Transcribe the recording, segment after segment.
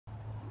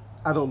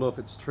I don't know if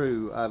it's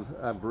true.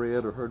 I've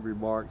read or heard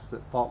remarks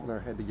that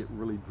Faulkner had to get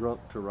really drunk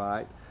to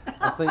write.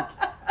 I think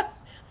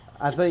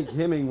I think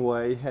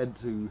Hemingway had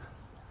to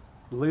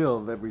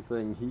live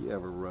everything he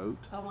ever wrote.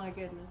 Oh my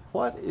goodness.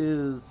 What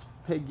is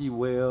Peggy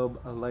Webb,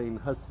 Elaine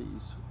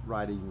Hussey's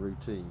writing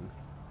routine?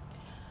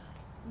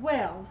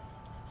 Well,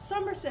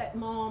 Somerset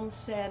Mom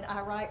said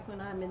I write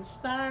when I'm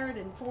inspired,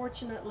 and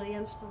fortunately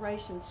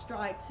inspiration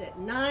strikes at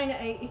 9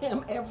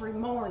 a.m. every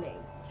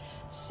morning.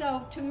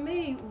 So to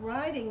me,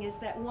 writing is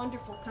that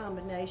wonderful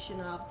combination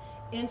of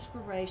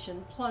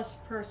inspiration plus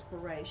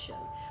perspiration.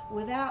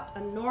 Without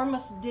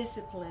enormous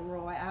discipline,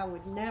 Roy, I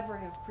would never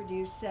have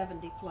produced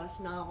 70 plus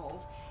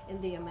novels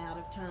in the amount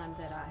of time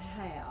that I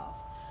have.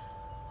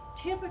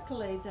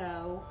 Typically,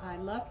 though, I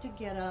love to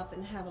get up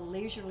and have a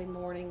leisurely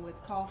morning with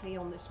coffee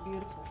on this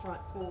beautiful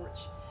front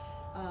porch,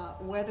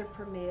 weather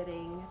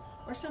permitting,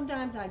 or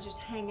sometimes I just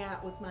hang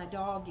out with my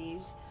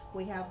doggies.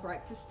 We have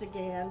breakfast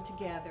again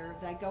together.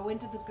 They go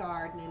into the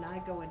garden and I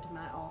go into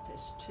my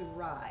office to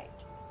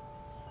write.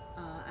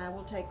 I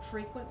will take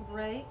frequent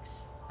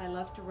breaks. I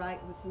love to write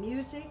with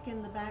music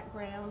in the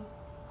background,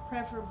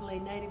 preferably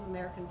Native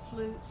American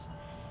flutes,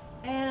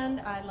 and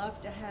I love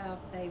to have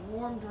a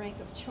warm drink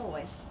of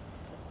choice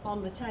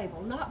on the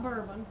table. Not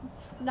bourbon,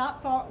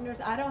 not Faulkner's.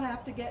 I don't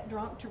have to get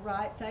drunk to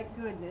write, thank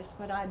goodness,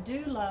 but I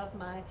do love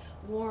my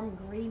warm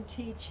green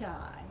tea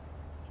chai.